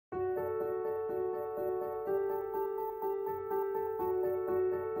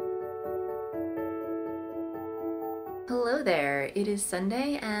Hello there, it is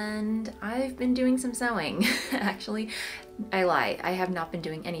Sunday and I've been doing some sewing. Actually, I lie, I have not been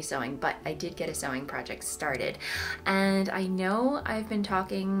doing any sewing, but I did get a sewing project started. And I know I've been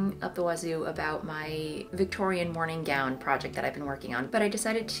talking up the wazoo about my Victorian morning gown project that I've been working on, but I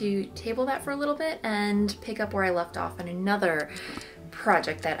decided to table that for a little bit and pick up where I left off on another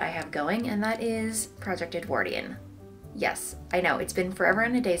project that I have going, and that is Project Edwardian. Yes, I know, it's been forever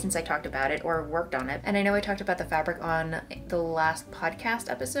and a day since I talked about it or worked on it. And I know I talked about the fabric on the last podcast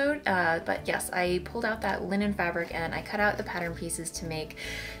episode, but yes, I pulled out that linen fabric and I cut out the pattern pieces to make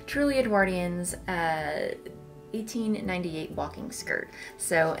Truly Edwardian's 1898 walking skirt.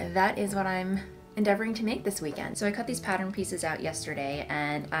 So that is what I'm endeavoring to make this weekend. So I cut these pattern pieces out yesterday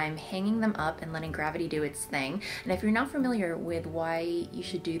and I'm hanging them up and letting gravity do its thing. And if you're not familiar with why you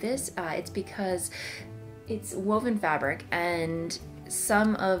should do this, it's because it's woven fabric and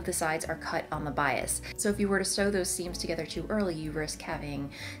some of the sides are cut on the bias. So if you were to sew those seams together too early, you risk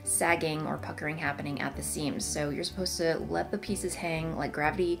having sagging or puckering happening at the seams. So you're supposed to let the pieces hang, let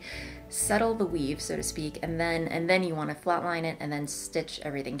gravity settle the weave, so to speak, and then you want to flatline it and then stitch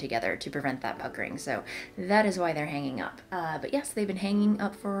everything together to prevent that puckering. So that is why they're hanging up. But yes, they've been hanging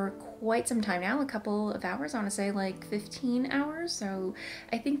up for quite some time now, a couple of hours, I want to say like 15 hours. So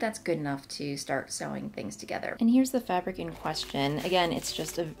I think that's good enough to start sewing things together. And here's the fabric in question. Again, it's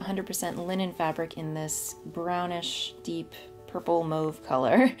just a 100% linen fabric in this brownish, deep purple mauve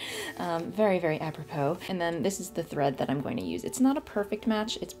color. Very, very apropos. And then this is the thread that I'm going to use. It's not a perfect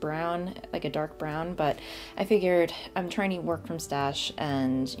match. It's brown, like a dark brown, but I figured I'm trying to work from stash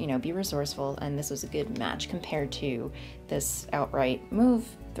and, you know, be resourceful, and this was a good match compared to this outright mauve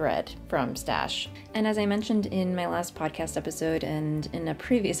thread from stash. And as I mentioned in my last podcast episode and in a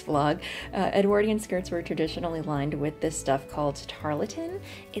previous vlog, Edwardian skirts were traditionally lined with this stuff called tarlatan.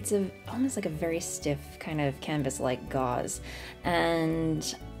 It's almost like a very stiff kind of canvas-like gauze.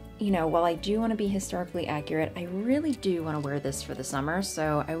 And you know, while I do want to be historically accurate, I really do want to wear this for the summer,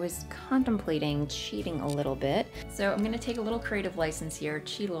 so I was contemplating cheating a little bit. So I'm going to take a little creative license here,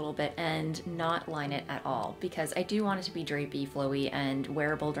 cheat a little bit, and not line it at all, because I do want it to be drapey, flowy, and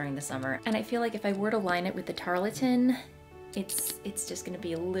wearable during the summer. And I feel like if I were to line it with the tarlatan, it's just going to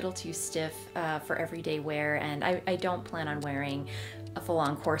be a little too stiff for everyday wear, and I don't plan on wearing a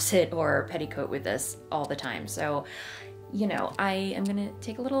full-on corset or petticoat with this all the time. So you know, I am gonna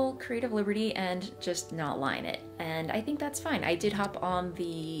take a little creative liberty and just not line it. And I think that's fine. I did hop on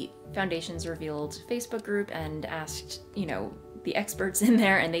the Foundations Revealed Facebook group and asked, you know, the experts in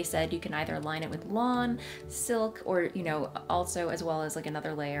there, and they said you can either line it with lawn, silk, or, you know, also as well as like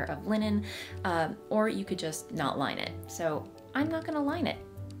another layer of linen, or you could just not line it. So I'm not gonna line it.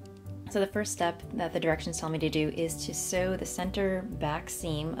 So the first step that the directions tell me to do is to sew the center back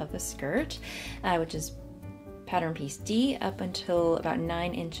seam of the skirt, which is pattern piece D, up until about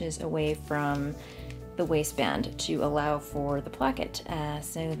 9 inches away from the waistband to allow for the placket.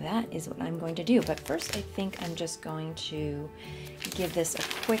 So that is what I'm going to do. But first I think I'm just going to give this a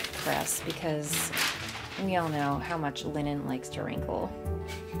quick press, because we all know how much linen likes to wrinkle.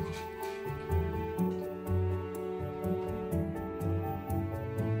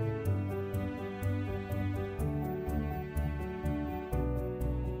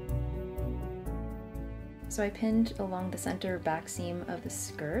 So I pinned along the center back seam of the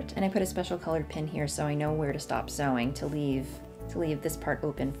skirt, and I put a special colored pin here so I know where to stop sewing to leave this part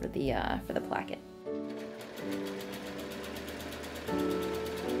open for the placket.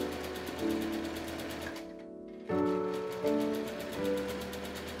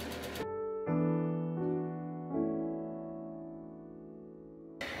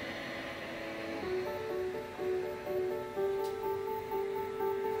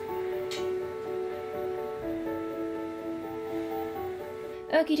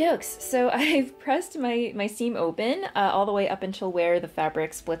 Okie dokes, so I've pressed my seam open all the way up until where the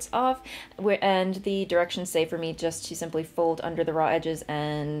fabric splits off, and the directions say for me just to simply fold under the raw edges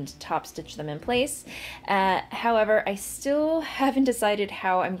and top stitch them in place. However, I still haven't decided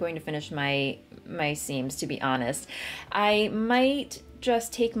how I'm going to finish my seams, to be honest. I might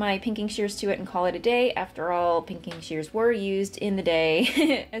just take my pinking shears to it and call it a day. After all, pinking shears were used in the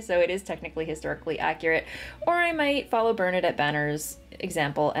day, so it is technically historically accurate. Or I might follow Bernadette Banner's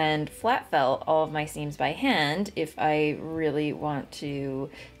example and flat fell all of my seams by hand if I really want to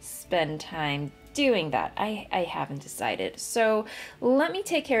spend time doing that. I haven't decided. So let me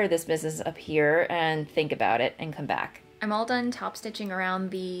take care of this business up here and think about it and come back. I'm all done top stitching around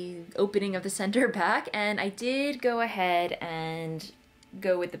the opening of the center back, and I did go ahead and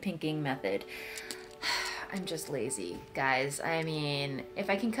go with the pinking method. I'm just lazy, guys. I mean, if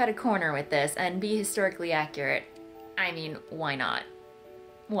I can cut a corner with this and be historically accurate, I mean, why not?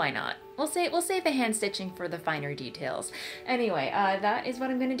 Why not? We'll save the hand stitching for the finer details. Anyway, that is what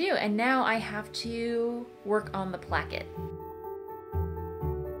I'm gonna do. And now I have to work on the placket.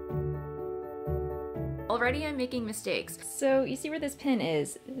 Already I'm making mistakes. So you see where this pin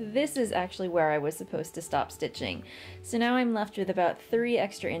is? This is actually where I was supposed to stop stitching. So now I'm left with about 3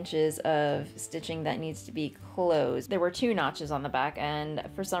 extra inches of stitching that needs to be closed. There were 2 notches on the back, and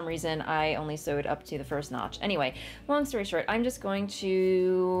for some reason I only sewed up to the first notch. Anyway, long story short, I'm just going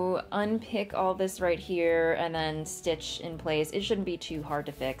to unpick all this right here and then stitch in place. It shouldn't be too hard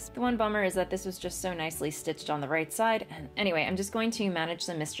to fix. The one bummer is that this was just so nicely stitched on the right side. Anyway, I'm just going to manage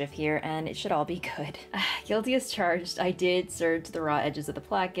some mischief here and it should all be good. Guilty as charged. I did serge the raw edges of the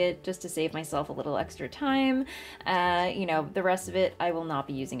placket just to save myself a little extra time. You know, the rest of it I will not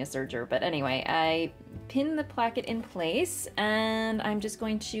be using a serger, but anyway, I pinned the placket in place and I'm just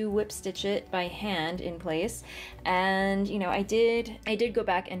going to whip stitch it by hand in place. And you know, I did go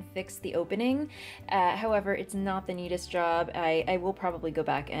back and fix the opening. However, it's not the neatest job. I will probably go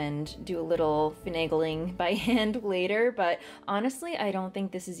back and do a little finagling by hand later, but honestly I don't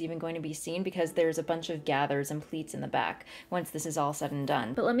think this is even going to be seen because there's a bunch of gathers and pleats in the back once this is all said and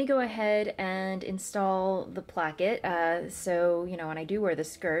done. But let me go ahead and install the placket, so you know, when I do wear the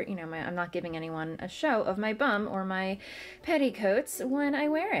skirt, you know, I'm not giving anyone a show of my bum or my petticoats when I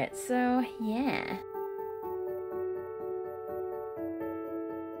wear it. So yeah.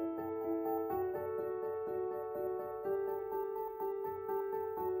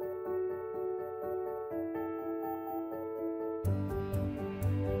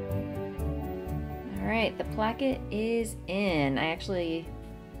 Alright, the placket is in. I actually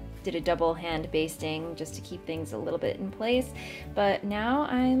did a double hand basting just to keep things a little bit in place, but now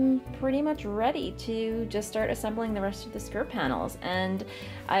I'm pretty much ready to just start assembling the rest of the skirt panels. And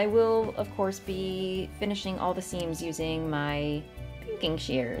I will of course be finishing all the seams using my pinking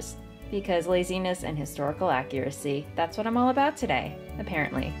shears because laziness and historical accuracy, that's what I'm all about today,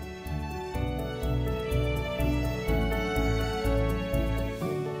 apparently.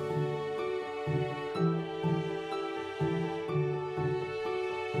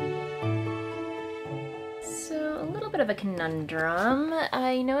 Of a conundrum.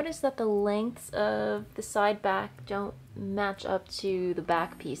 I noticed that the lengths of the side back don't match up to the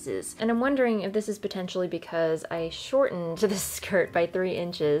back pieces, and I'm wondering if this is potentially because I shortened the skirt by 3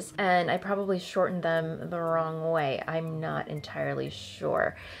 inches and I probably shortened them the wrong way. I'm not entirely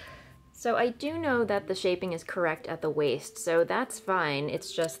sure. So I do know that the shaping is correct at the waist, so that's fine.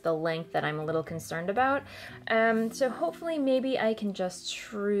 It's just the length that I'm a little concerned about. So hopefully maybe I can just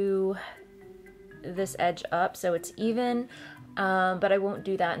true this edge up so it's even, but I won't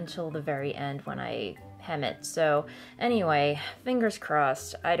do that until the very end when I hem it. So anyway, fingers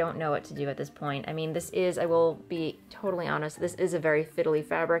crossed. I don't know what to do at this point. I mean, this is, I will be totally honest, this is a very fiddly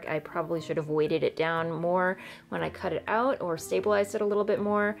fabric. I probably should have weighted it down more when I cut it out or stabilized it a little bit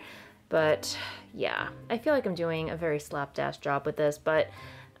more, but yeah, I feel like I'm doing a very slapdash job with this, but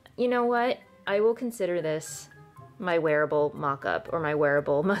you know what? I will consider this my wearable mock-up or my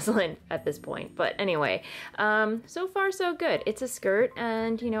wearable muslin at this point. But anyway, so far so good. It's a skirt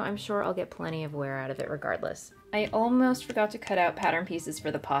and you know, I'm sure I'll get plenty of wear out of it regardless. I almost forgot to cut out pattern pieces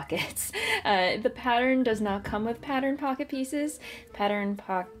for the pockets. The pattern does not come with pattern pocket pieces. Pattern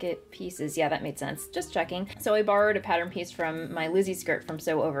pocket pieces, yeah, that made sense. Just checking. So I borrowed a pattern piece from my Lizzie skirt from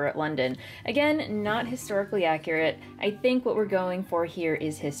Sew Over at London. Again, not historically accurate. I think what we're going for here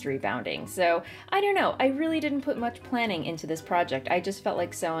is history bounding. So I don't know, I really didn't put much planning into this project. I just felt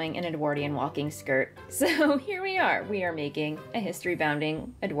like sewing an Edwardian walking skirt. So here we are making a history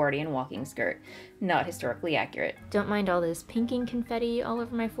bounding Edwardian walking skirt. Not historically accurate. Don't mind all this pinking confetti all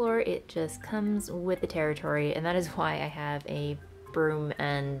over my floor, it just comes with the territory, and that is why I have a broom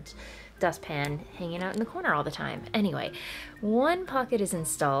and dustpan hanging out in the corner all the time. Anyway, one pocket is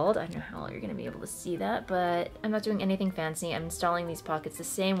installed. I don't know how well you're gonna be able to see that, but I'm not doing anything fancy. I'm installing these pockets the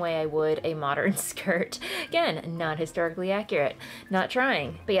same way I would a modern skirt. Again, not historically accurate, not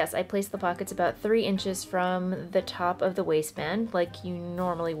trying. But yes, I placed the pockets about 3 inches from the top of the waistband, like you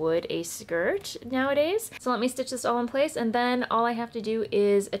normally would a skirt nowadays. So let me stitch this all in place, and then all I have to do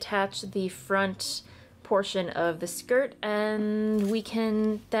is attach the front portion of the skirt and we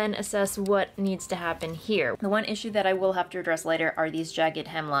can then assess what needs to happen here. The one issue that I will have to address later are these jagged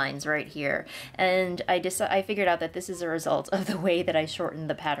hemlines right here, and I figured out that this is a result of the way that I shortened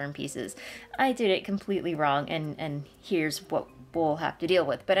the pattern pieces. I did it completely wrong, and here's what we'll have to deal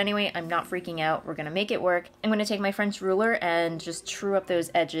with. But anyway, I'm not freaking out. We're gonna make it work. I'm gonna take my French ruler and just true up those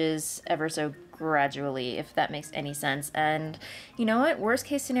edges ever so gradually, if that makes any sense. And you know what? Worst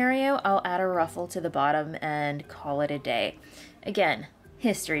case scenario, I'll add a ruffle to the bottom and call it a day. Again,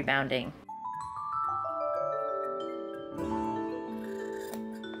 history bounding.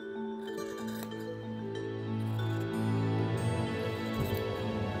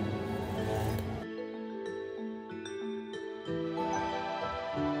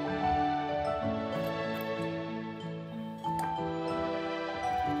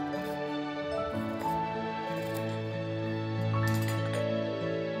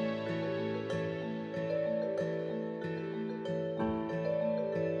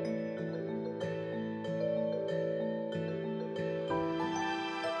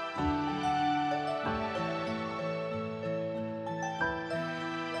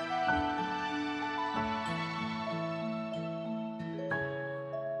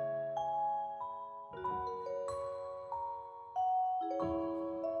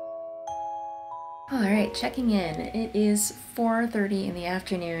 Alright, checking in. It is 4:30 in the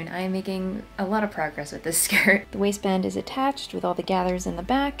afternoon. I am making a lot of progress with this skirt. The waistband is attached with all the gathers in the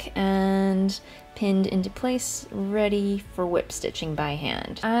back and pinned into place, ready for whip stitching by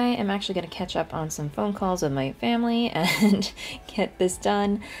hand. I am actually going to catch up on some phone calls with my family and get this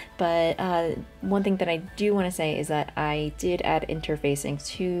done, but one thing that I do want to say is that I did add interfacing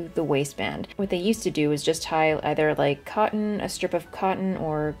to the waistband. What they used to do was just tie either like cotton, a strip of cotton,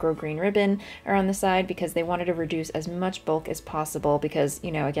 or grosgrain ribbon around the side because they wanted to reduce as much bulk as possible because,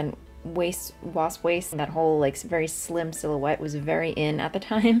 you know, again, wasp waist, that whole like very slim silhouette was very in at the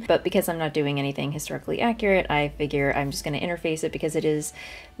time. But because I'm not doing anything historically accurate, I figure I'm just going to interface it because it is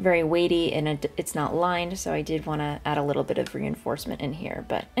very weighty and it's not lined, so I did want to add a little bit of reinforcement in here.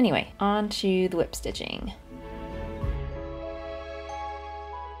 But anyway, on to the whip stitching.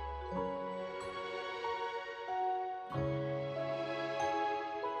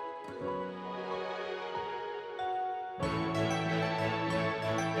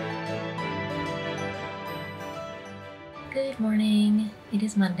 Good morning. It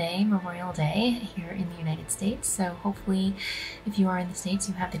is Monday, Memorial Day here in the United States, so hopefully if you are in the States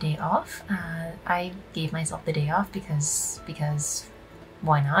you have the day off. I gave myself the day off because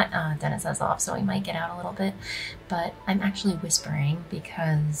why not? Dennis has off, so we might get out a little bit, but I'm actually whispering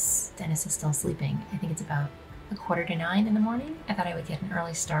because Dennis is still sleeping. I think it's about 8:45 in the morning. I thought I would get an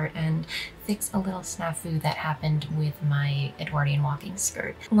early start and fix a little snafu that happened with my Edwardian walking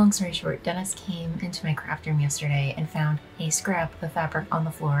skirt. Long story short, Dennis came into my craft room yesterday and found a scrap of fabric on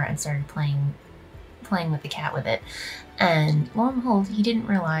the floor and started playing with the cat with it. And lo and behold, he didn't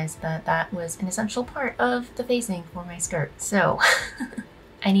realize that that was an essential part of the facing for my skirt. So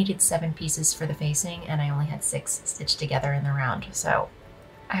I needed 7 pieces for the facing and I only had 6 stitched together in the round. So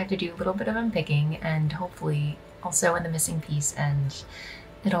I have to do a little bit of unpicking and hopefully also in the missing piece, and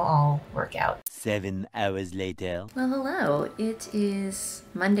it'll all work out. 7 hours later. Well, hello. It is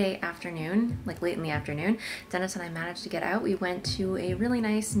Monday afternoon, like late in the afternoon. Dennis and I managed to get out. We went to a really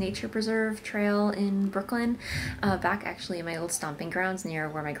nice nature preserve trail in Brooklyn, back actually in my old stomping grounds near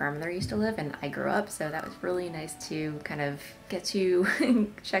where my grandmother used to live and I grew up, so that was really nice to kind of get to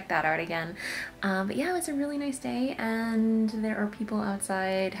check that out again. But yeah, it was a really nice day and there are people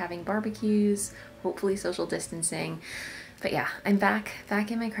outside having barbecues, hopefully social distancing. But yeah, I'm back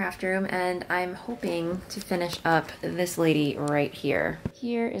in my craft room and I'm hoping to finish up this lady right here.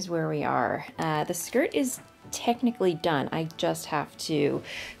 Here is where we are. The skirt is technically done. I just have to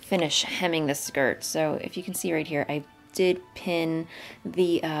finish hemming the skirt. So if you can see right here, I did pin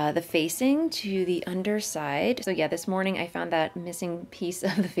the facing to the underside. So yeah, this morning I found that missing piece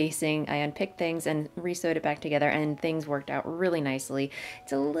of the facing. I unpicked things and re-sewed it back together and things worked out really nicely.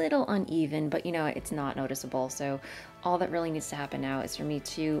 It's a little uneven, but you know, it's not noticeable. So all that really needs to happen now is for me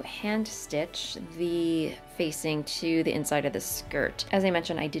to hand stitch the facing to the inside of the skirt. As I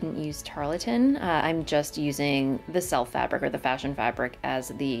mentioned, I didn't use tarlatan. I'm just using the self fabric or the fashion fabric as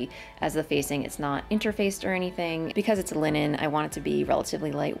the facing. It's not interfaced or anything. Because it's linen, I want it to be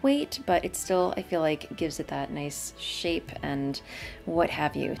relatively lightweight, but it still, I feel like, gives it that nice shape and what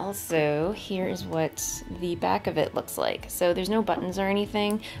have you. Also, here is what the back of it looks like. So there's no buttons or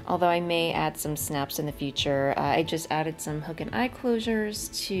anything, although I may add some snaps in the future. I just added some hook and eye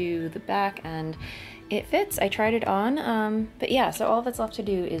closures to the back and it fits. I tried it on, but yeah, so all that's left to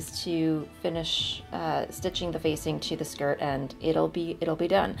do is to finish stitching the facing to the skirt and it'll be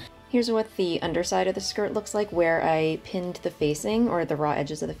done. Here's what the underside of the skirt looks like, where I pinned the facing, or the raw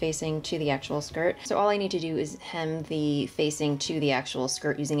edges of the facing, to the actual skirt. So all I need to do is hem the facing to the actual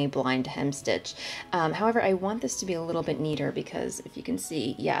skirt using a blind hem stitch. However, I want this to be a little bit neater because if you can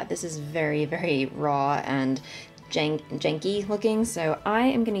see, yeah, this is very, very raw and janky looking, so I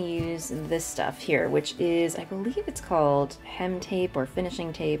am going to use this stuff here, which is, I believe it's called hem tape or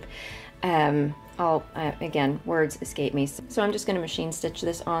finishing tape. Again, words escape me. So I'm just going to machine stitch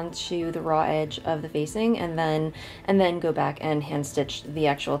this onto the raw edge of the facing and then go back and hand stitch the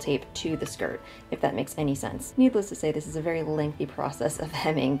actual tape to the skirt, if that makes any sense. Needless to say, this is a very lengthy process of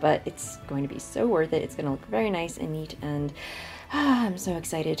hemming, but it's going to be so worth it. It's going to look very nice and neat, and I'm so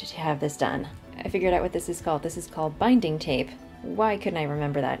excited to have this done. I figured out what this is called. This is called binding tape. Why couldn't I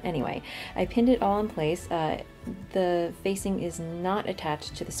remember that? Anyway, I pinned it all in place. The facing is not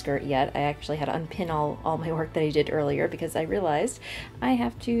attached to the skirt yet. I actually had to unpin all my work that I did earlier because I realized I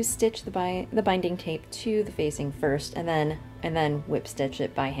have to stitch the binding tape to the facing first and then whip stitch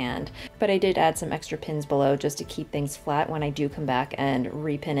it by hand. But I did add some extra pins below just to keep things flat when I do come back and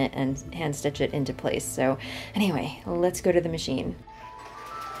repin it and hand stitch it into place. So anyway, let's go to the machine.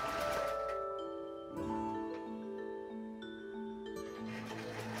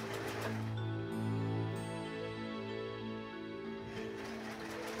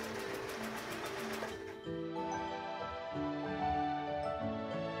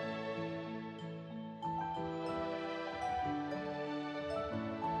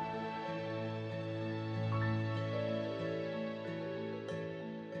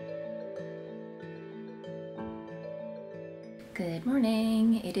 Good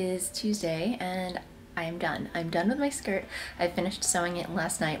morning. It is Tuesday and I am done. I'm done with my skirt. I finished sewing it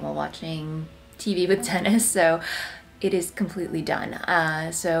last night while watching TV with Dennis, so it is completely done.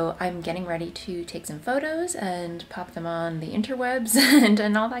 So I'm getting ready to take some photos and pop them on the interwebs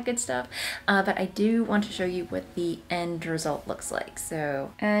and all that good stuff. But I do want to show you what the end result looks like.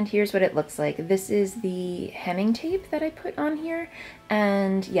 And here's what it looks like. This is the hemming tape that I put on here.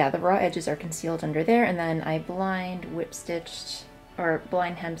 And yeah, the raw edges are concealed under there. And then I blind hem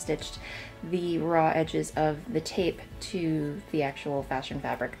stitched the raw edges of the tape to the actual fashion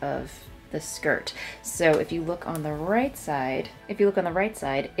fabric of the skirt. So if you look on the right side,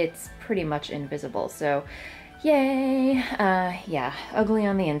 it's pretty much invisible. So yay! Yeah, ugly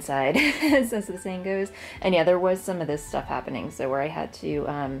on the inside, as the saying goes. And yeah, there was some of this stuff happening, so where I had to,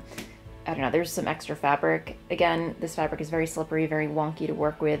 I don't know, there's some extra fabric. Again, this fabric is very slippery, very wonky to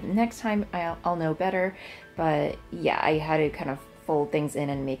work with. Next time I'll know better, but yeah, I had to kind of fold things in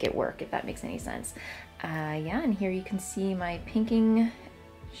and make it work, if that makes any sense. Yeah, and here you can see my pinking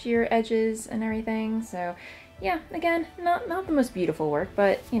sheer edges and everything. So yeah, again, not the most beautiful work,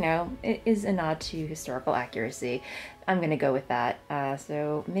 but you know, it is a nod to historical accuracy. I'm gonna go with that.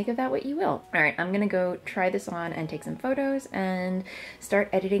 So make of that what you will. All right, I'm gonna go try this on and take some photos and start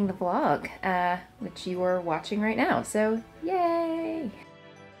editing the vlog, which you are watching right now. So yay!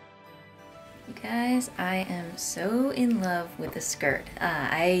 You guys, I am so in love with the skirt.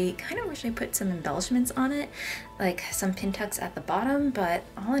 I kind of wish I put some embellishments on it, like some pin tucks at the bottom, but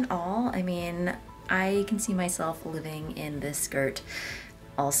all in all, I mean, I can see myself living in this skirt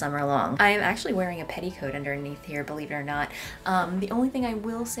all summer long. I am actually wearing a petticoat underneath here, believe it or not. The only thing I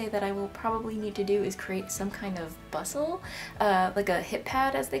will say that I will probably need to do is create some kind of bustle, like a hip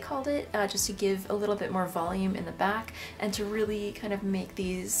pad as they called it, just to give a little bit more volume in the back and to really kind of make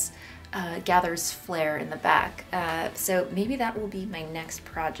these gathers flare in the back. So maybe that will be my next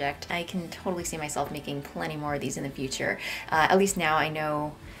project. I can totally see myself making plenty more of these in the future. At least now I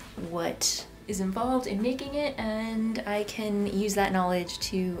know what is involved in making it, and I can use that knowledge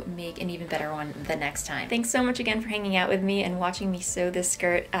to make an even better one the next time. Thanks so much again for hanging out with me and watching me sew this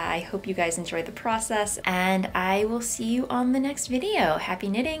skirt. I hope you guys enjoyed the process, and I will see you on the next video. Happy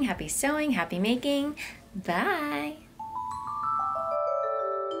knitting, happy sewing, happy making. Bye!